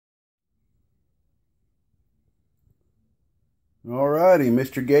Alrighty,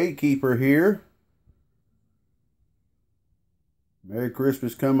 Mr. Gatekeeper here. Merry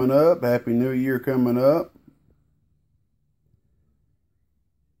Christmas coming up. Happy New Year coming up.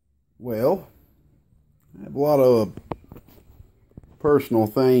 Well, I have a lot of personal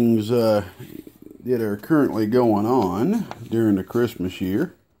things that are currently going on during the Christmas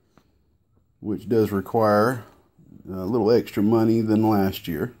year, which does require a little extra money than last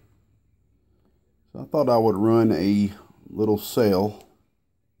year. So I thought I would run a little sale,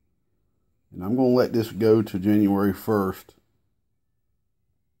 and I'm going to let this go to January 1st.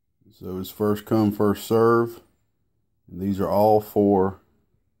 So it's first come, first serve, and these are all for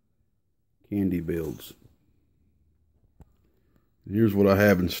candy builds. Here's what I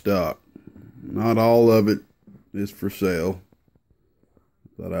have in stock. Not all of it is for sale.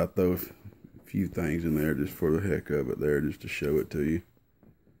 Thought I'd throw a few things in there just for the heck of it there, just to show it to you.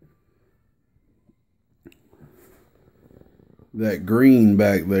 That green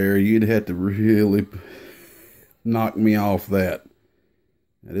back there, you'd have to really knock me off that.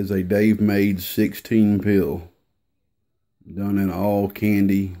 That is a Dave made 16 pill. Done in all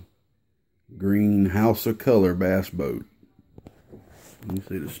candy green House of Color bass boat. You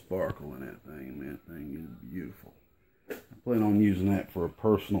see the sparkle in that thing. That thing is beautiful. I plan on using that for a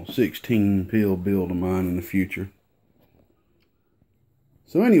personal 16 pill build of mine in the future.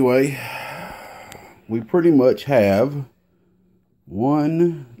 So anyway, we pretty much have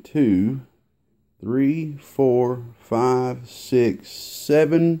 1, 2, 3, 4, 5, 6,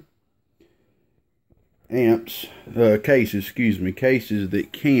 7 amps, cases that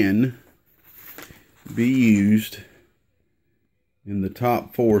can be used in the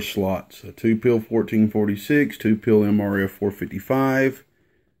top 4 slots. A 2-pill 1446, 2-pill MRF 455,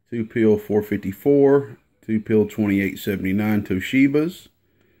 2-pill 454, 2-pill 2879 Toshibas,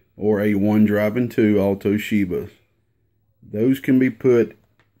 or a 1 driving 2 all Toshibas. Those can be put,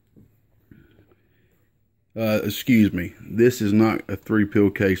 excuse me, this is not a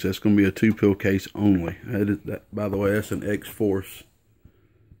 3-pill case. That's going to be a 2-pill case only. By the way, that's an X-Force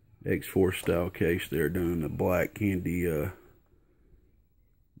style case there, done in the black candy,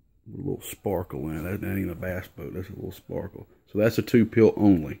 little sparkle in it. That ain't a bass boat, that's a little sparkle. So that's a 2-pill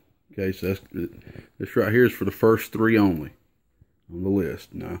only. Okay, so this right here is for the first 3 only on the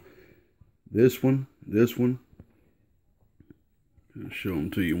list. Now, this one, I'll show them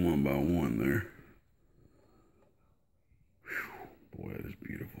to you one by one there. Whew, boy, that is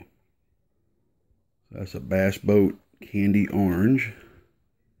beautiful. That's a bass boat candy orange.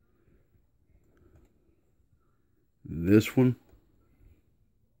 This one,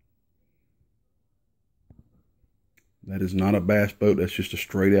 that is not a bass boat, that's just a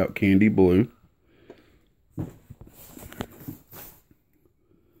straight out candy blue.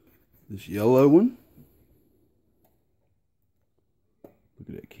 This yellow one, look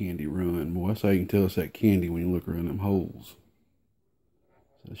at that candy run. Boy, that's how you can tell it's that candy when you look around them holes.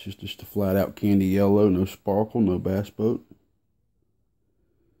 So it's just a flat out candy yellow, no sparkle, no bass boat.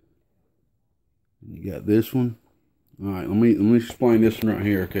 And you got this one. Alright, let me explain this one right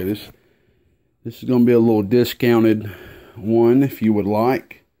here. Okay, this is going to be a little discounted one if you would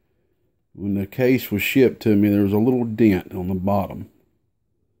like. When the case was shipped to me, there was a little dent on the bottom.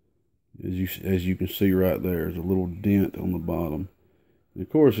 As you can see right there, there's a little dent on the bottom. And of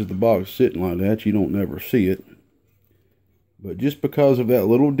course, if the box is sitting like that, you don't never see it. But just because of that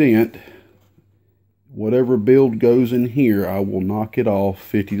little dent, whatever build goes in here, I will knock it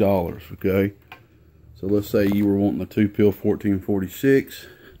off $50, okay? So let's say you were wanting a 2-pill 1446.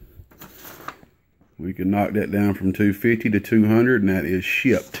 We can knock that down from $250 to $200, and that is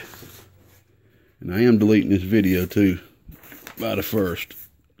shipped. And I am deleting this video too by the 1st.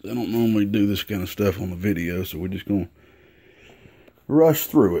 I don't normally do this kind of stuff on the video, so we're just going to rush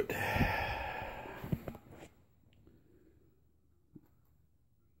through it.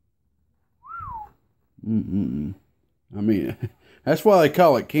 I mean, that's why they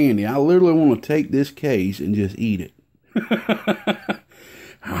call it candy. I literally want to take this case and just eat it. God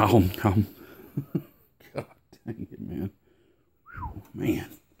dang it, man. Whew,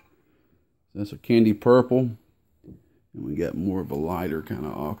 man. That's a candy purple. And we got more of a lighter kind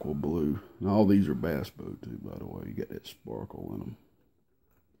of aqua blue. And all these are bass boat too, by the way. You got that sparkle in them.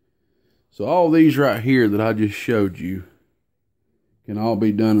 So all these right here that I just showed you can all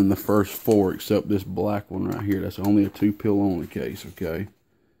be done in the first 4 except this black one right here. That's only a 2-pill only case, okay?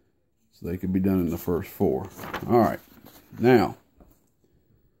 So they could be done in the first 4. Alright. Now,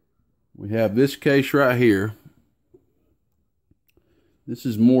 we have this case right here. This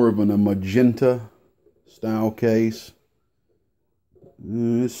is more of a magenta style case.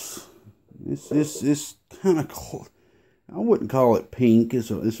 It's kind of I wouldn't call it pink.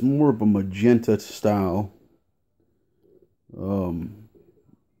 It's more of a magenta style.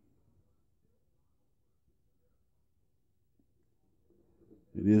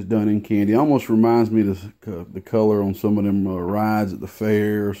 It is done in candy. It almost reminds me of the color on some of them rides at the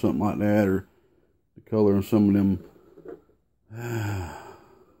fair or something like that, or the color on some of them.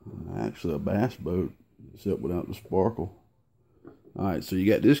 Actually, a bass boat, except without the sparkle. All right, so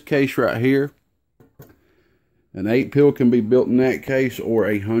you got this case right here. An 8-pill can be built in that case, or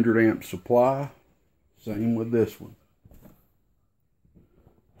a 100-amp supply. Same with this one.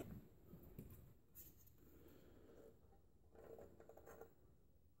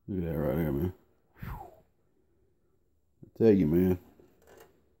 Look at that right there, man. I tell you, man.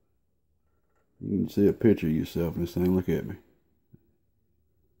 You can see a picture of yourself in this thing. Look at me.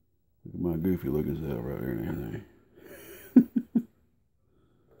 Look at my goofy looking self right there and everything.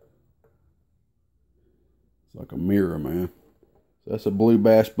 It's like a mirror, man. So that's a blue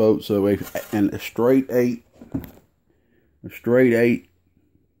bass boat. So a straight 8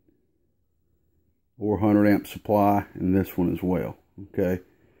 or 100-amp supply in this one as well. Okay.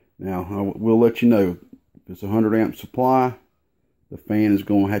 Now, we'll let you know, if it's a 100-amp supply, the fan is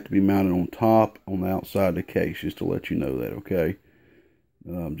going to have to be mounted on top, on the outside of the case, just to let you know that, okay?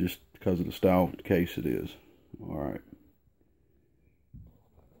 Just because of the style of the case it is. All right.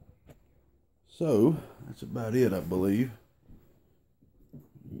 So, that's about it, I believe.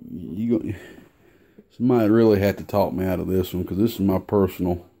 Somebody really had to talk me out of this one, because this is my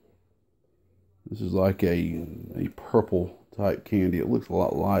personal. This is like a purple type candy. It looks a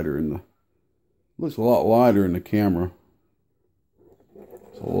lot lighter in the camera.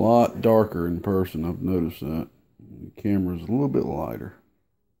 It's a lot darker in person. I've noticed that. The camera's a little bit lighter.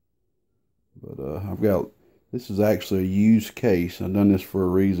 But this is actually a used case. I've done this for a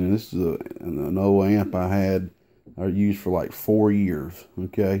reason. This is an old amp I used for like 4 years.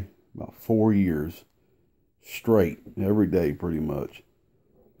 Okay, about 4 years straight, every day pretty much.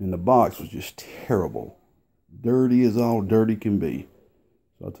 And the box was just terrible. Dirty as all dirty can be.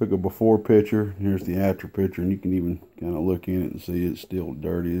 So I took a before picture. Here's the after picture, and you can even kind of look in it and see it's still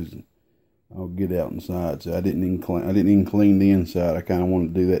dirty. I'll get out inside. So I didn't even clean the inside. I kind of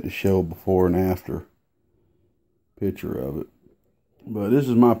wanted to do that to show before and after picture of it. But this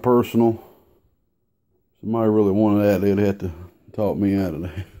is my personal. Somebody really wanted that, they'd have to talk me out of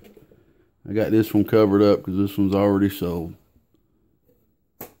that. I got this one covered up because this one's already sold.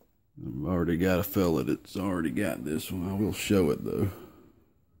 I've already got a fella that's already got this one. I will show it though.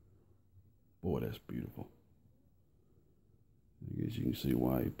 Boy, that's beautiful. I guess you can see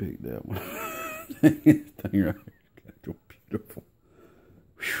why he picked that one. Thing right here, so beautiful.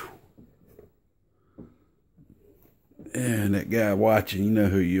 Whew. And that guy watching, you know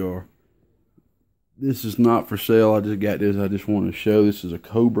who you are. This is not for sale. I just got this. I just wanted to show. This is a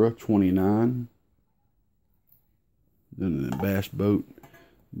Cobra 29. Then the bass boat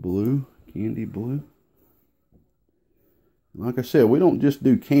blue, candy blue. Like I said, we don't just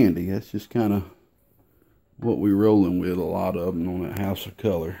do candy. That's just kind of what we're rolling with. A lot of them on that House of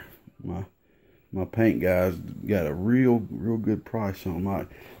Color. My paint guys got a real good price on mine.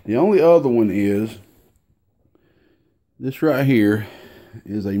 The only other one is this right here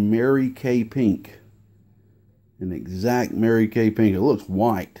is a Mary Kay pink. An exact Mary Kay pink. It looks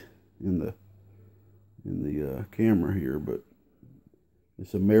white in the camera here, but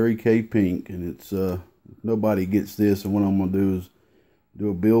it's a Mary Kay pink, and it's if nobody gets this, and what I'm gonna do is do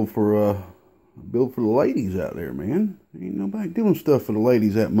a build for the ladies out there, man. Ain't nobody doing stuff for the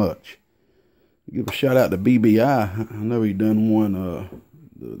ladies that much. Give a shout out to BBI. I know he done one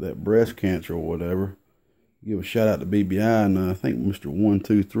that breast cancer or whatever. Give a shout out to BBI, and I think Mr.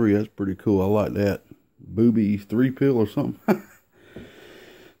 123. That's pretty cool. I like that. Booby 3-pill or something.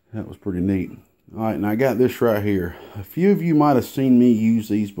 That was pretty neat. Alright, and I got this right here. A few of you might have seen me use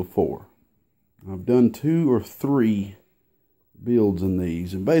these before. I've done 2 or 3 builds in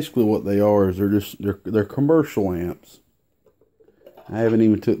these, and basically what they are is they're commercial amps. I haven't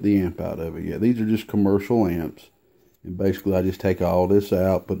even took the amp out of it yet. These are just commercial amps, and basically I just take all this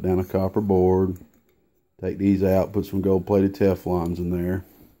out, put down a copper board, take these out, put some gold-plated Teflons in there,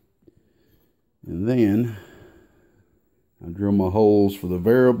 and then I drill my holes for the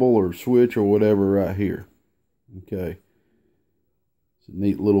variable or switch or whatever right here. Okay. It's a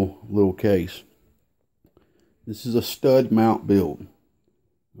neat little case. This is a stud mount build.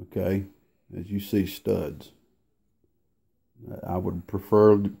 Okay. As you see, studs. I would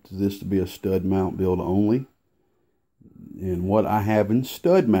prefer this to be a stud mount build only. And what I have in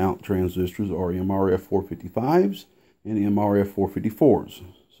stud mount transistors are MRF 455s and MRF 454s.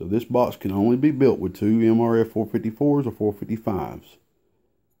 So this box can only be built with 2 MRF 454s or 455s.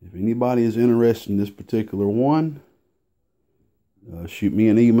 If anybody is interested in this particular one, shoot me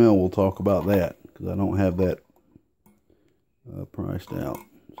an email. We'll talk about that, because I don't have that priced out.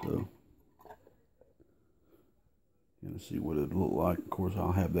 So, gonna see what it look like. Of course,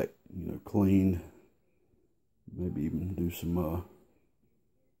 I'll have that, cleaned. Maybe even do some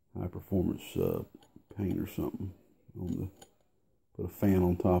high performance paint or something put a fan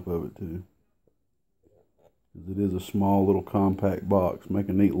on top of it too, because it is a small little compact box. Make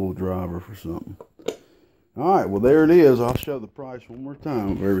a neat little driver for something. All right, well, there it is. I'll show the price one more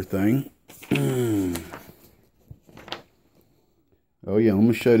time of everything. Oh yeah, let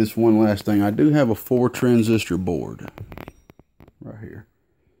me show you this one last thing. I do have a 4 transistor board right here.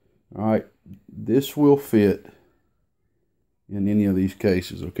 All right, this will fit in any of these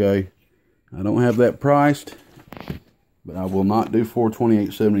cases, okay? I don't have that priced, but I will not do 4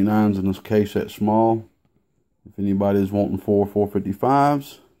 2879s in this case that small. If anybody is wanting 4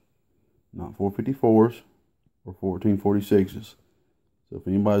 455s, not 454s, or 1446s. So if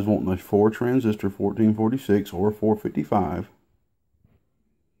anybody's wanting a 4 transistor 1446 or 455,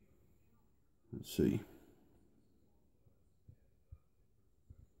 let's see.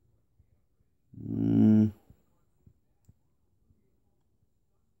 I'm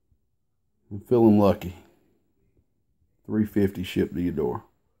feeling lucky. $350 shipped to your door.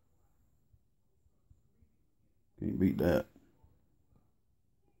 Can't beat that.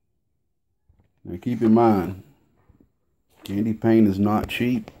 Now keep in mind, candy paint is not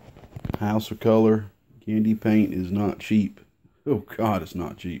cheap. House of Color candy paint is not cheap. Oh God, it's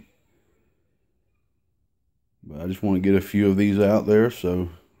not cheap. But I just want to get a few of these out there, so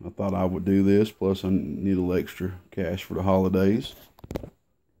I thought I would do this. Plus I need a little extra cash for the holidays.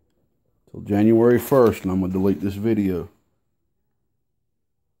 Till January 1st, and I'm going to delete this video.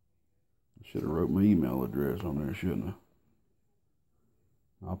 I should have wrote my email address on there, shouldn't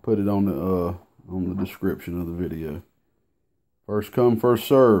I? I'll put it on the description of the video. First come, first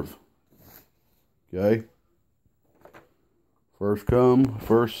serve. Okay? First come,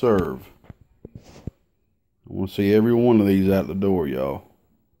 first serve. I want to see every one of these out the door, y'all.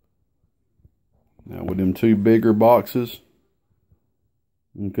 Now with them 2 bigger boxes,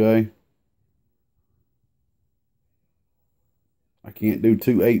 okay? I can't do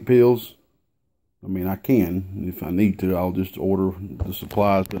 2 8 pills. I mean, I can. If I need to, I'll just order the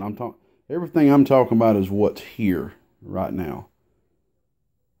supplies. But everything I'm talking about is what's here right now.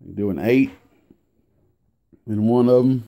 Do an 8 in one of them.